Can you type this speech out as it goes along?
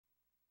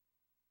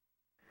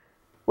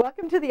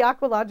Welcome to the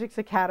Aqualogix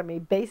Academy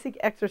Basic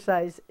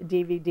Exercise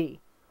DVD.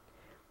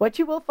 What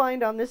you will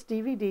find on this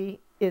DVD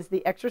is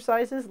the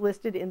exercises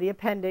listed in the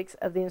appendix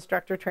of the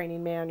instructor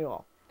training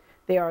manual.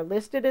 They are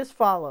listed as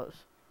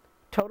follows: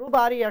 total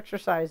body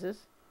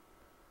exercises,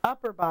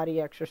 upper body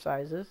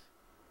exercises,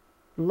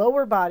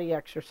 lower body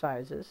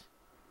exercises,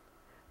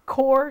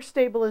 core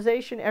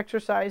stabilization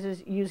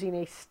exercises using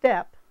a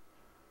step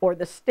or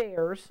the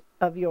stairs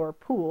of your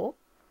pool,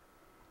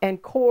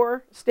 and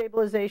core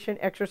stabilization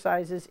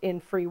exercises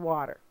in free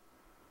water.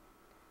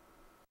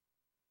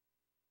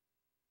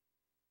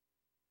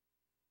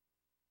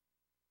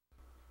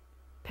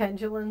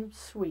 Pendulum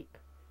sweep.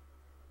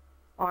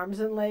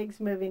 Arms and legs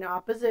moving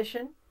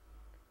opposition.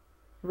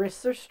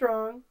 Wrists are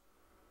strong.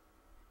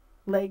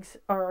 Legs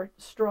are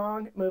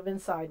strong, moving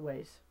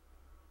sideways.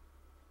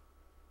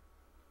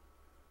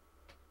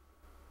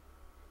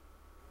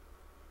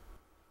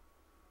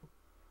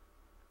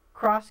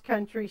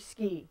 Cross-country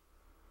ski.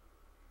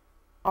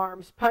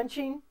 Arms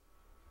punching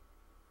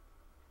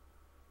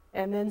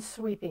and then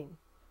sweeping.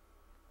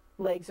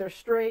 Legs are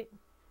straight,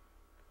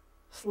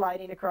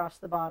 sliding across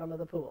the bottom of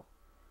the pool.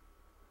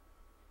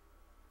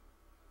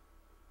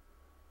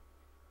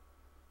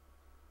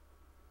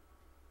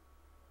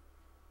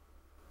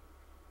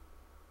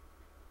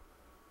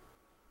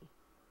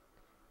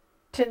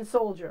 Tin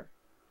soldier.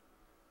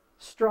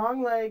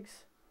 Strong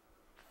legs,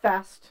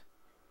 fast,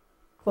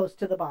 close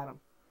to the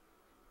bottom.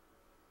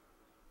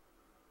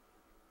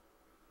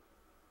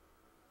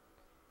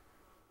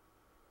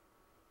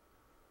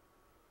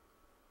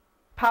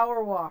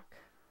 Power walk.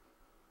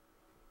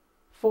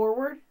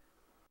 Forward.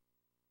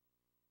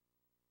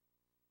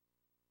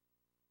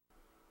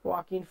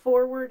 Walking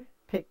forward,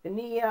 pick the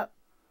knee up.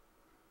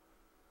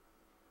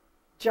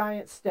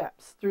 Giant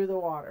steps through the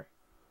water.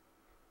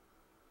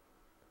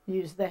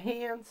 Use the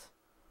hands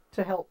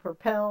to help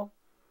propel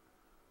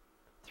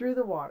through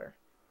the water.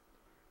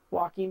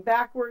 Walking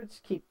backwards,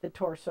 keep the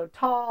torso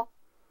tall.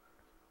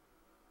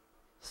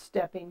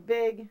 Stepping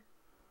big,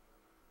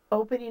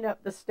 opening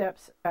up the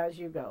steps as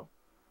you go.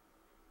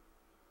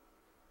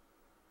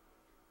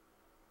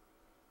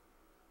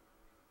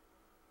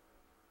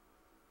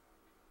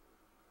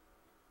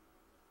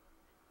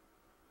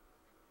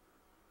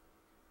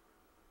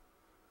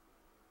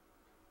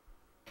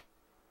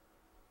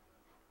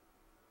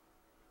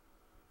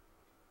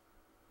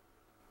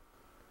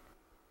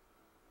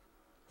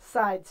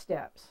 Side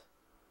steps.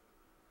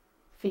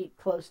 Feet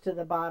close to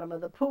the bottom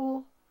of the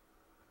pool.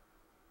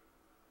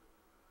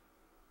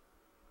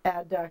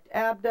 Adduct,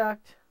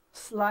 abduct,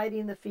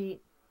 sliding the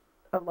feet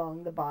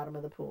along the bottom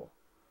of the pool.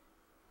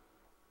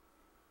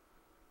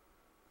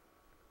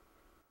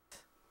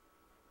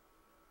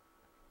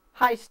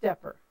 High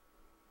stepper.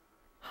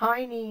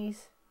 High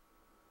knees,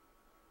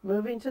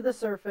 moving to the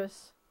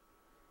surface,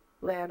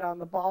 land on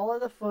the ball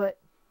of the foot,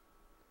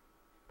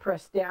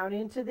 press down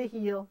into the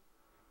heel.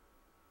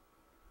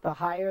 The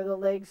higher the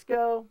legs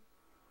go,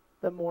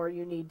 the more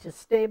you need to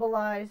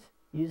stabilize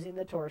using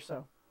the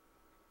torso.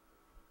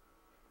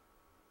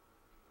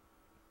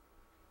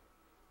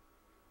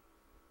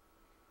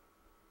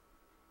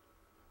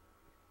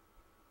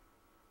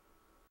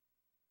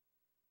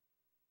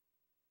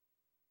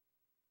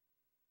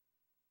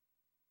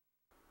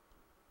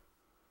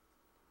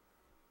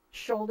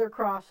 Shoulder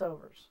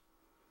crossovers.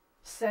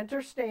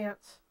 Center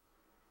stance,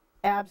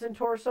 abs and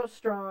torso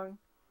strong,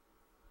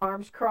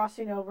 arms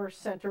crossing over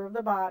center of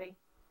the body,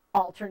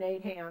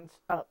 alternate hands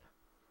up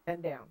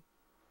and down.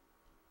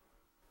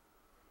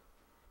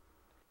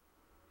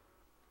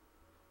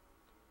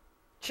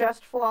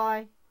 Chest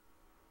fly,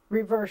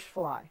 reverse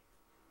fly.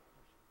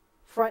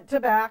 Front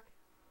to back,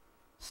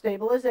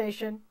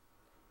 stabilization.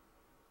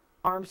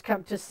 Arms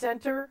come to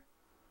center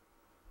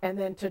and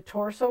then to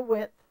torso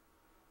width.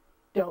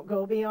 Don't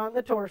go beyond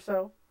the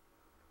torso.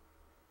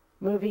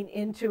 Moving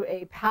into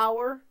a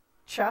power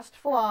chest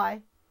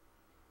fly.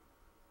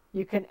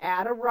 You can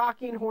add a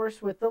rocking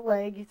horse with the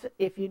legs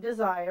if you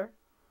desire,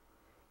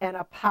 and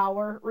a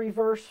power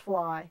reverse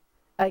fly.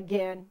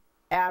 Again,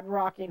 add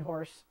rocking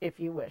horse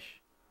if you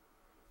wish.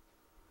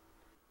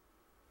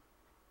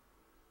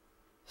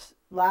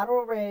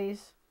 Lateral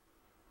raise,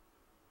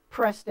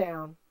 press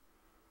down.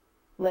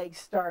 Legs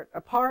start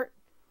apart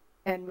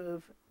and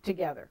move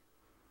together.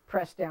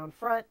 Press down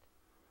front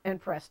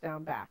and press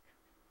down back.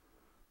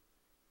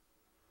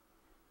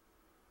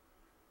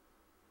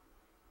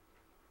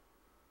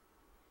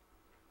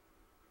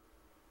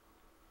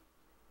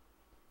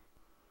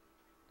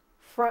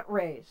 Front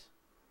raise.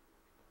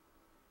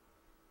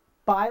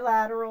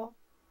 Bilateral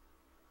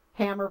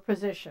hammer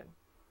position.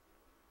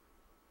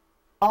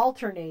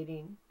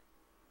 Alternating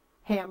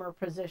hammer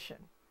position.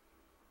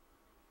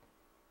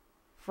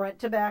 Front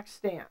to back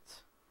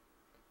stance.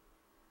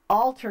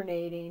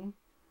 Alternating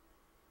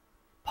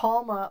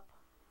palm up,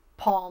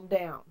 palm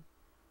down.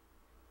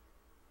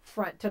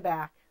 Front to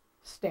back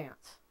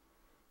stance.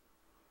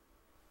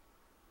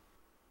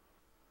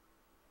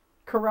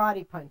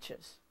 Karate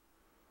punches.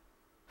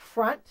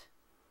 Front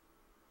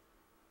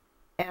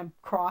and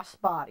cross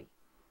body.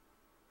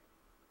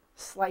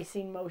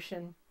 Slicing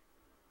motion,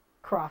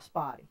 cross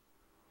body.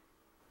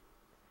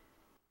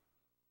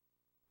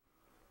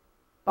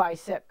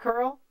 Bicep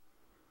curl,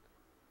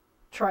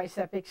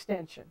 tricep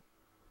extension.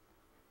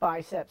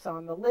 Biceps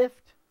on the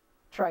lift,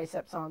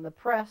 triceps on the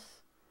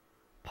press,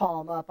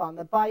 palm up on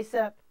the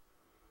bicep,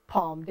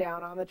 palm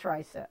down on the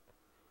tricep.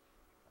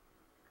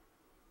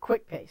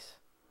 Quick pace.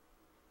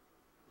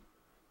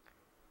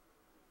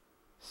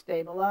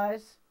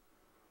 Stabilize,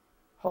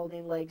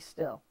 holding legs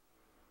still.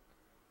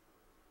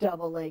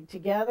 Double leg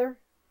together,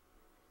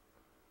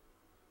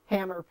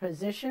 hammer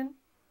position,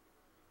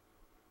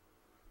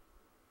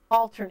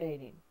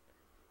 alternating,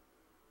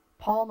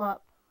 palm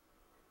up,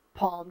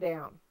 palm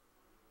down.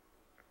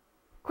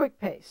 Quick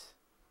pace,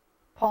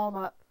 palm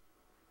up,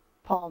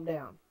 palm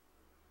down.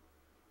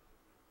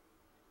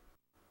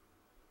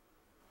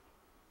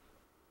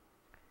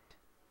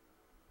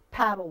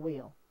 Paddle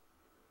wheel,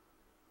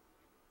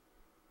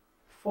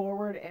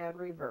 forward and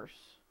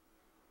reverse.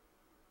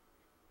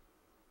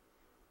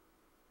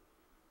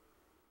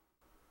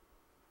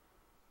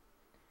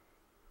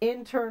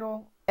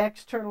 Internal,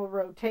 external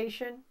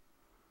rotation,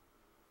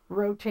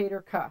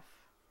 rotator cuff.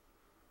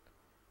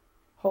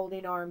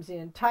 Holding arms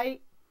in tight,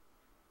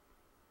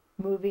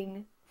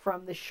 moving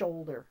from the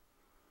shoulder.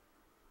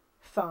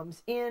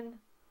 Thumbs in,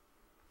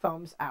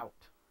 thumbs out.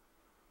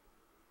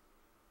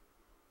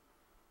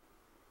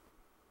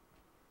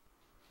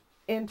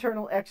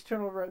 Internal,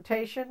 external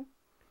rotation,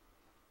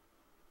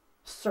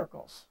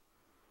 circles.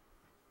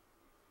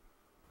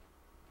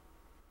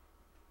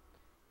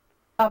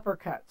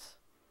 Uppercuts.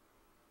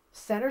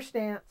 Center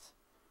stance,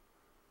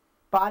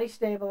 body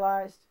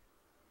stabilized,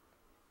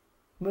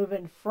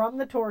 moving from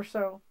the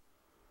torso,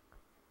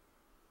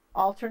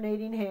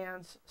 alternating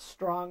hands,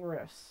 strong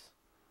wrists.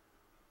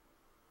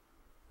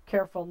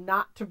 Careful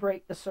not to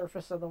break the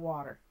surface of the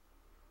water.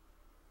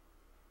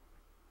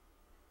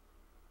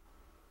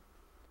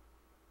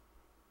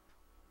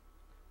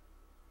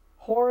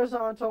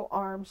 Horizontal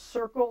arm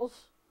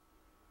circles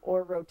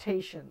or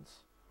rotations,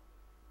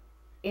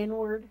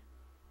 inward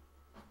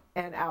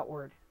and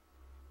outward.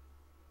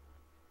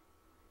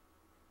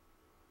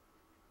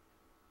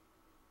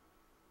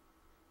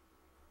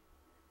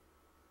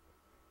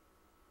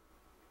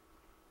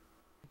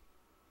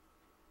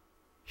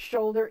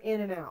 Shoulder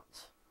in and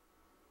out.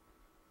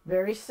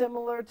 Very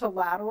similar to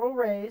lateral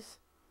raise.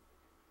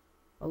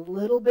 A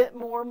little bit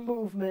more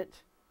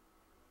movement,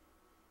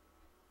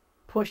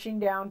 pushing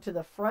down to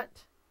the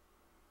front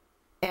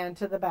and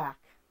to the back.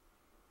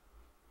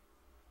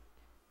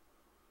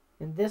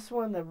 In this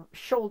one, the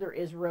shoulder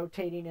is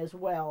rotating as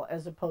well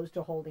as opposed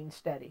to holding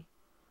steady.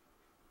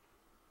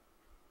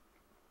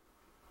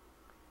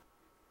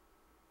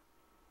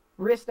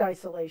 Wrist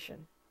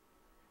isolation.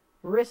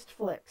 Wrist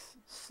flicks,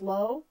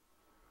 slow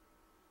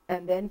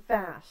and then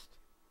fast.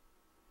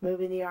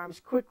 Moving the arms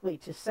quickly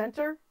to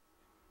center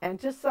and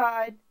to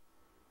side,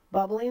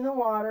 bubbling the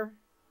water,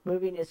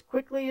 moving as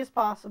quickly as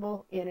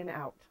possible in and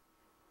out.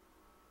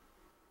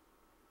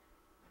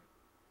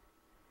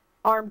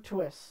 Arm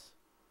twists.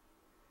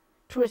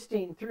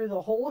 Twisting through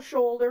the whole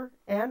shoulder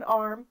and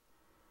arm,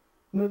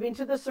 moving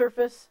to the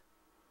surface,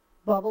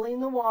 bubbling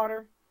the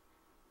water,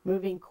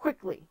 moving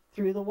quickly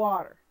through the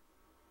water.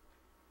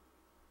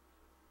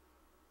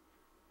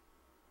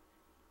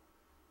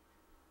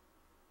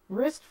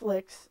 Wrist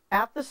flicks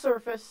at the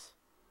surface,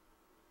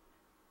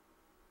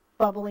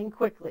 bubbling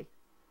quickly.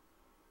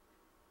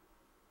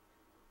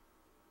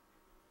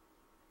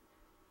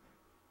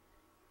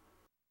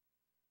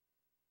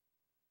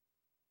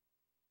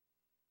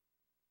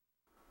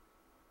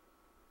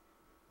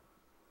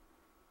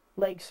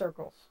 Leg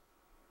circles.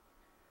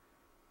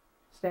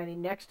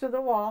 Standing next to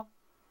the wall,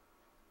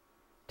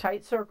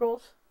 tight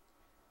circles,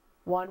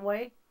 one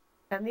way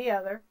and the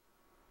other.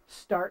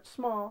 Start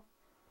small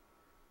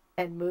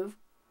and move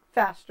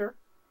faster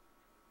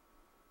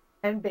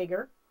and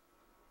bigger.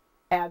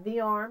 Add the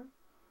arm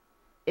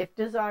if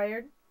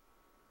desired.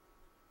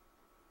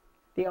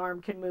 The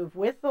arm can move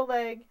with the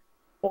leg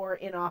or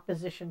in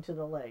opposition to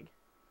the leg.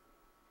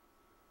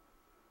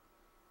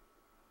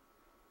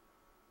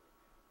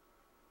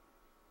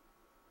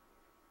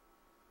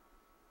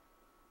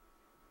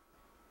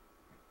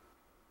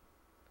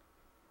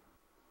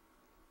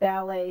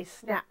 Ballet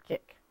snap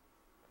kick.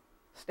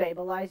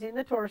 Stabilizing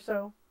the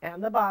torso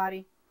and the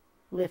body.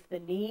 Lift the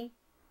knee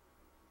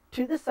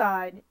to the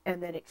side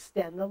and then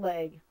extend the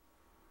leg,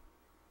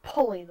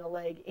 pulling the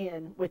leg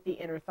in with the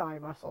inner thigh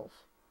muscles.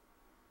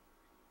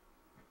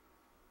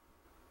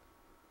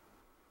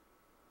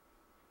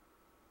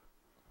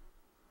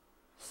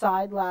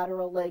 Side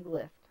lateral leg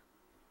lift.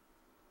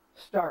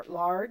 Start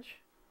large,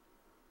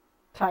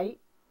 tight,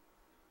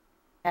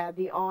 add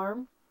the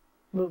arm,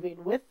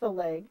 moving with the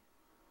leg,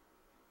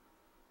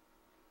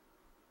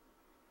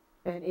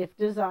 and if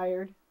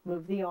desired,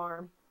 move the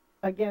arm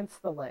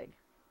against the leg.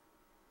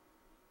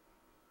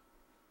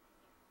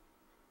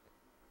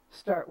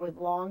 Start with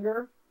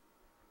longer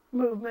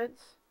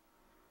movements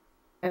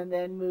and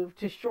then move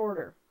to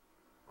shorter,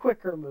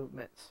 quicker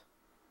movements.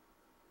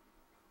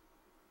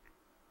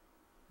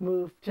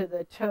 Move to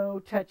the toe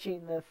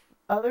touching the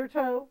other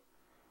toe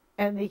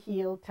and the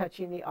heel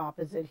touching the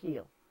opposite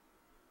heel.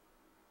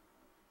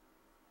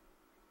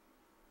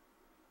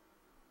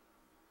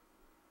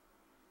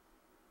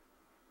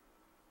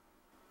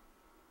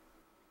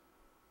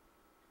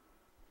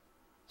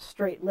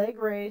 Straight leg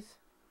raise,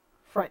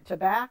 front to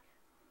back,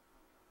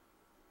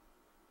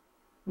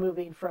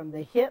 moving from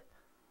the hip,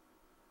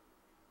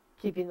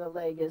 keeping the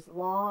leg as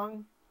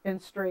long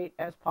and straight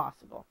as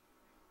possible.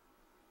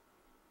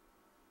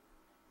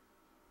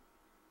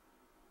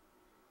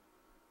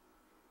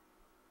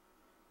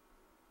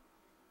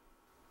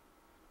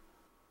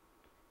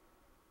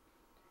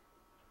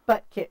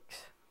 Butt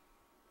kicks.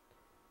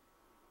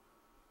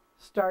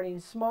 Starting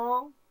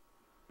small,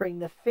 bring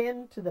the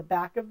fin to the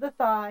back of the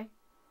thigh,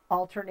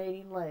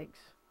 alternating legs.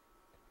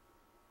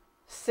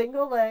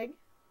 Single leg,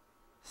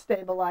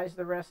 stabilize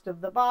the rest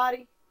of the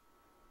body,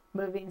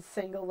 moving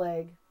single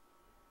leg.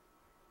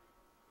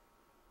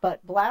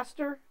 Butt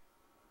blaster,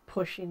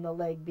 pushing the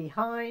leg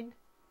behind,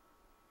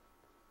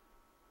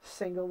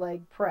 single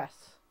leg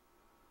press.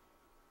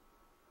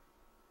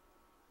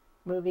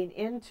 Moving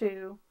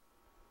into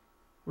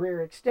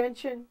rear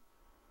extension,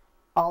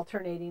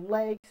 alternating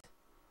legs,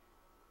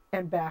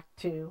 and back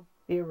to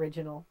the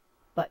original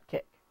butt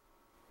kick.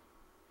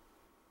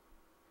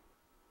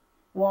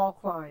 Wall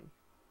climb.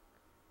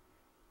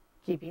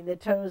 Keeping the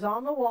toes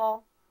on the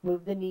wall,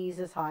 move the knees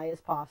as high as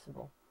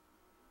possible.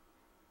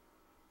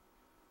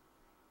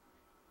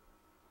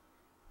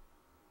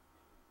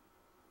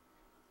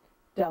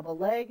 Double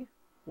leg,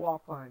 wall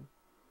climb.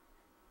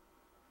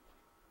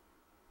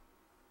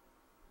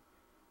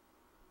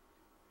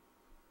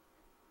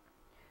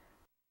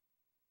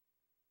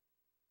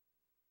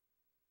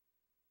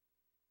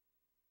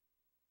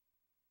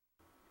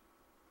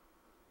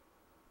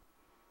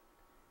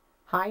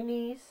 High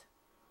knees,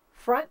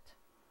 front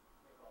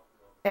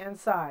and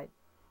side.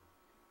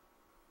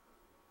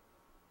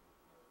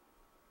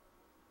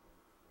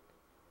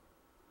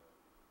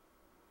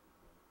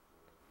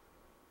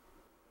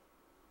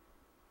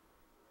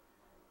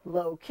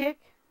 Low kick,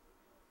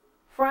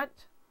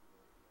 front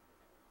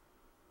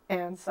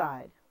and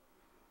side.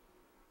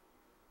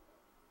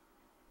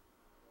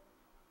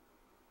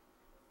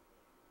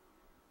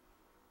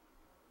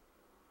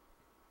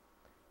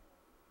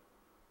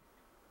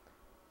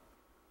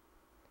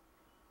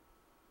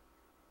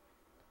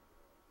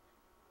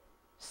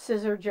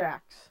 Scissor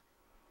jacks.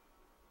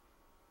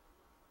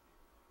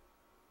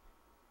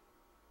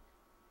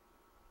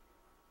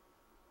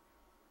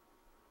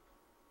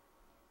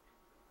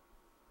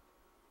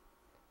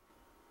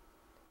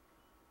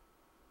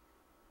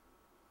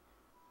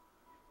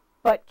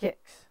 Butt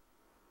kicks.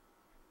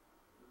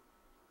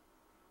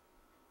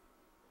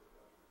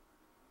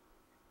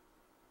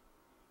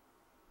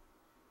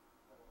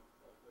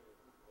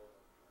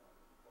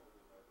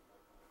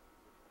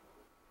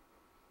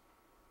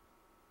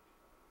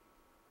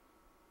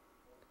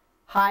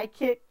 High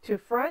kick to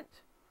front,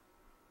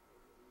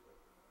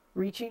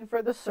 reaching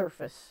for the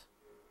surface.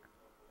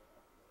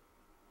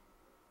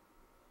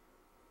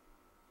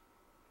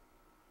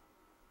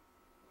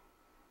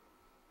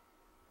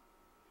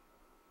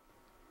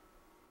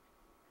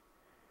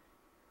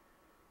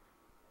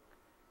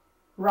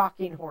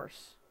 Rocking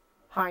horse.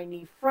 High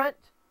knee front,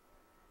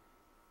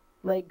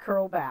 leg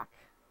curl back.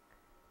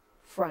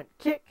 Front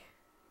kick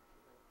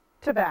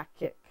to back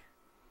kick.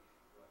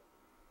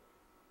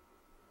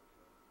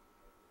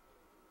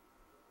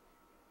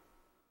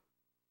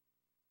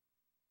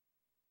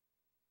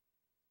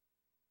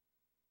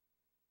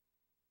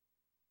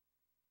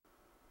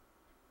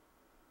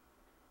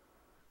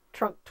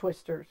 Trunk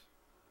twisters.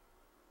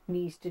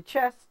 Knees to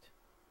chest,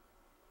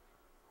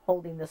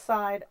 holding the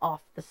side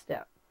off the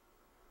step.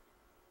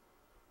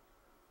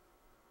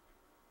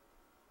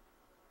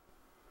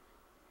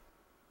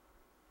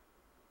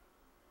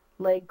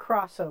 Leg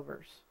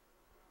crossovers.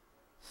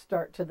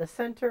 Start to the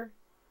center,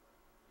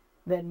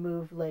 then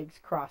move legs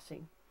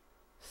crossing.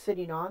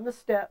 Sitting on the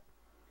step,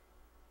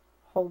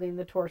 holding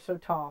the torso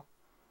tall.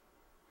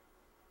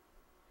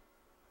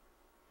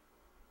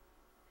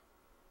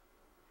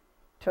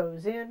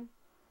 Toes in,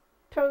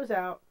 toes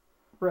out,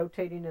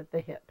 rotating at the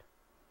hip.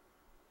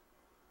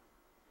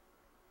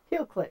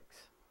 Heel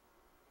clicks.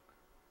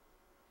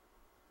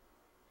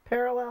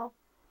 Parallel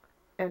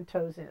and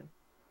toes in.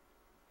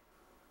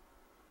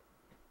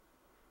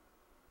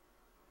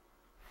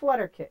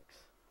 Flutter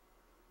kicks.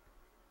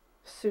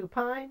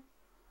 Supine,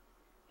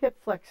 hip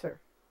flexor.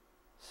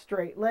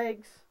 Straight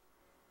legs,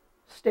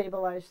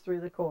 stabilize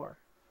through the core.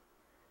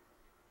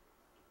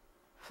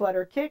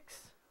 Flutter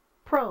kicks,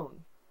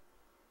 prone.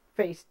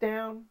 Face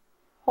down,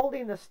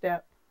 holding the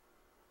step,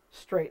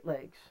 straight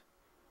legs.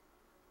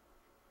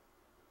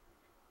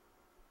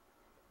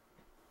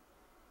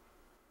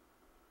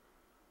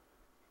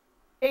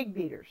 Egg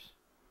beaters.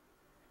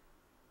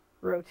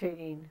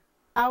 Rotating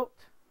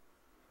out,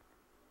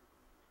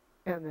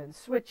 and then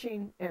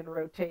switching and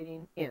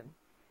rotating in.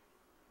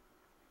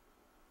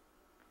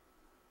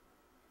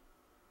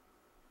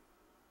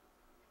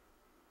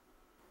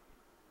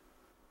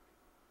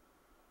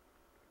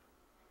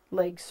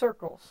 Leg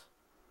circles.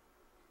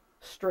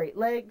 Straight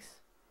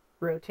legs,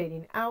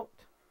 rotating out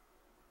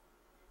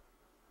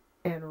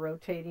and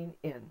rotating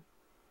in.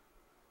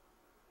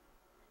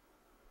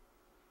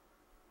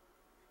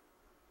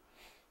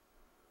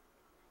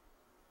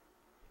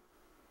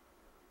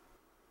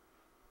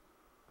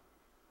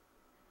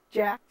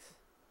 Jacks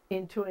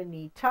into a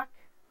knee tuck,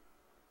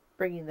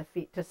 bringing the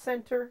feet to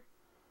center,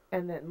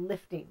 and then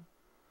lifting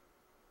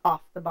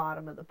off the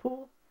bottom of the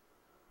pool.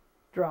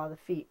 Draw the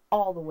feet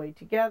all the way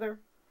together.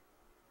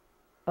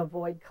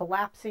 Avoid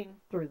collapsing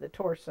through the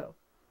torso.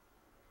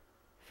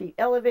 Feet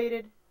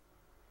elevated,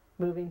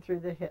 moving through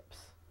the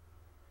hips.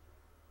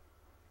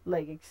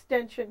 Leg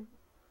extension,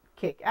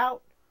 kick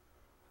out,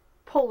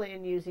 pull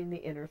in using the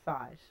inner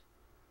thighs.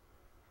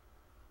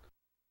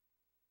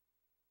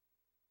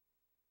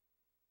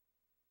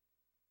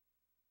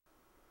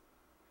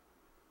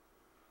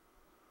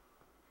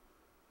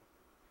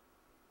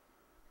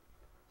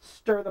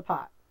 Stir the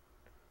pot.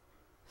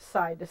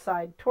 Side to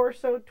side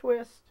torso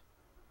twist,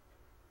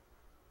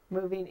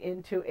 moving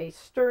into a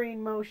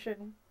stirring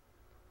motion.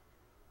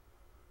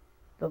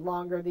 The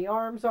longer the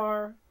arms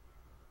are,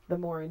 the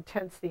more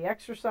intense the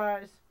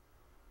exercise.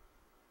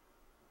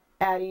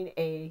 Adding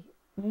a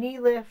knee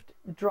lift,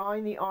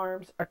 drawing the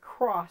arms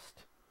across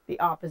the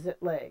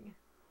opposite leg.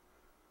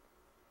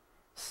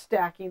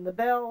 Stacking the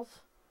bells,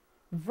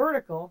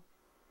 vertical,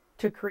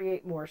 to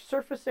create more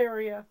surface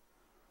area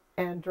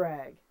and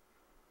drag.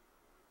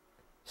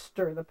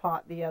 Stir the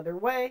pot the other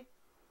way,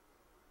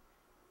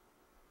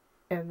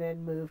 and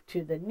then move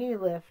to the knee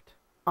lift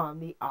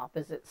on the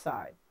opposite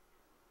side.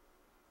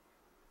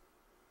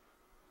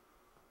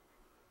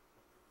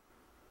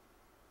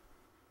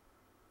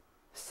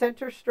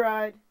 Center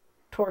stride,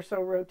 torso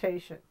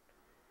rotation.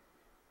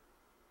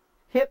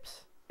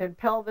 Hips and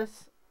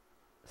pelvis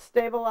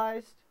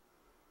stabilized,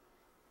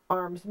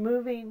 arms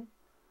moving,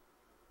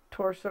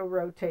 torso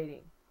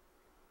rotating.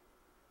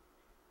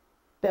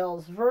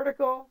 Bells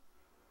vertical,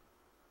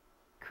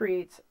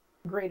 creates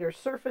greater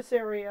surface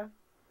area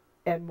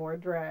and more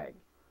drag.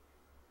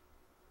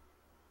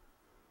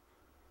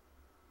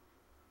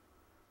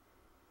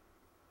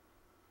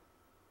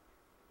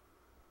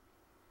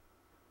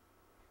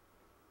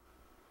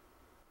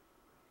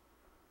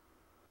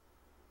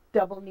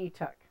 Double knee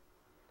tuck.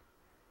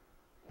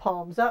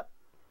 Palms up,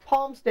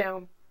 palms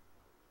down.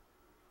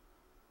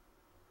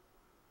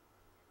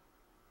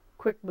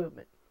 Quick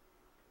movement.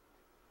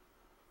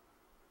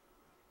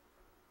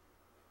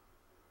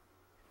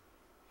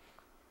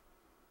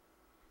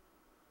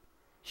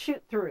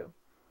 Shoot through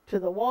to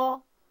the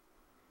wall.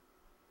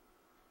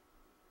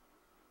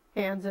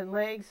 Hands and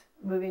legs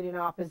moving in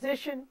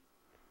opposition,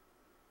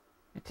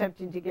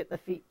 attempting to get the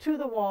feet to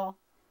the wall,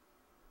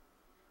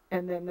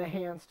 and then the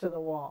hands to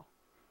the wall.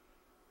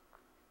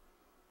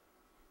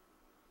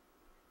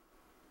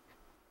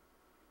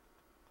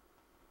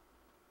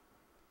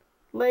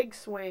 Leg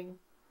swing,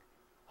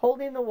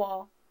 holding the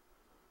wall,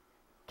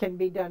 can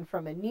be done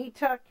from a knee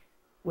tuck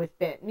with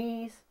bent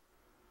knees,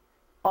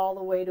 all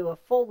the way to a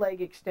full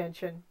leg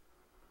extension,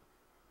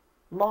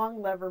 long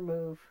lever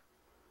move,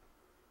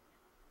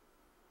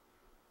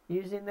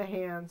 using the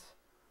hands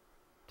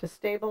to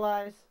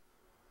stabilize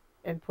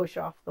and push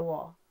off the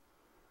wall.